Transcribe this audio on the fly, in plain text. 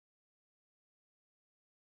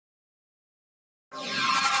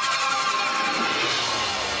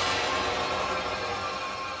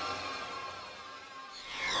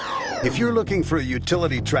If you're looking for a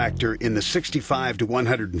utility tractor in the 65 to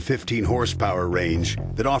 115 horsepower range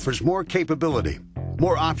that offers more capability,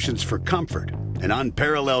 more options for comfort, and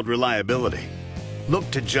unparalleled reliability, look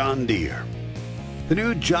to John Deere. The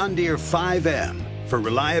new John Deere 5M for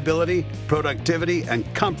reliability, productivity,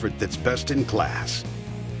 and comfort that's best in class.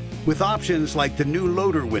 With options like the new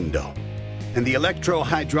loader window and the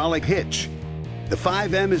electro-hydraulic hitch, the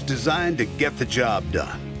 5M is designed to get the job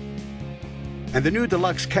done. And the new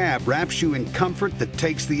deluxe cab wraps you in comfort that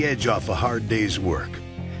takes the edge off a hard day's work,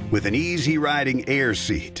 with an easy riding air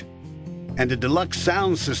seat and a deluxe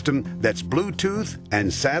sound system that's Bluetooth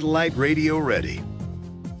and satellite radio ready.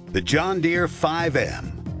 The John Deere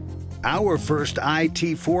 5M, our first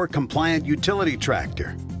IT4 compliant utility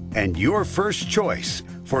tractor, and your first choice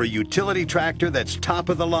for a utility tractor that's top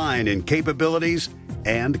of the line in capabilities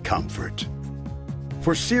and comfort.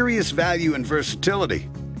 For serious value and versatility,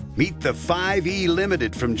 meet the 5E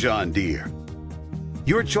Limited from John Deere.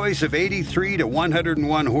 Your choice of 83 to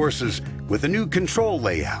 101 horses with a new control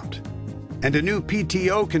layout and a new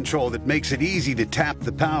PTO control that makes it easy to tap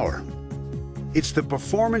the power. It's the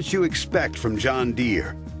performance you expect from John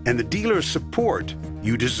Deere and the dealer support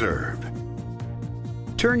you deserve.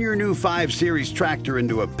 Turn your new 5 Series tractor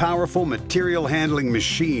into a powerful material handling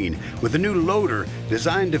machine with a new loader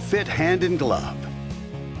designed to fit hand in glove.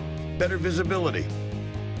 Better visibility,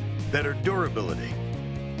 better durability,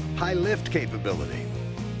 high lift capability,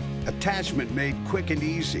 attachment made quick and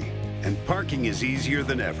easy, and parking is easier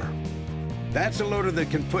than ever. That's a loader that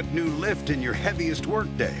can put new lift in your heaviest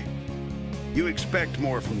workday. You expect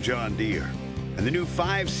more from John Deere, and the new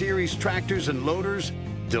 5 Series tractors and loaders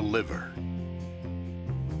deliver.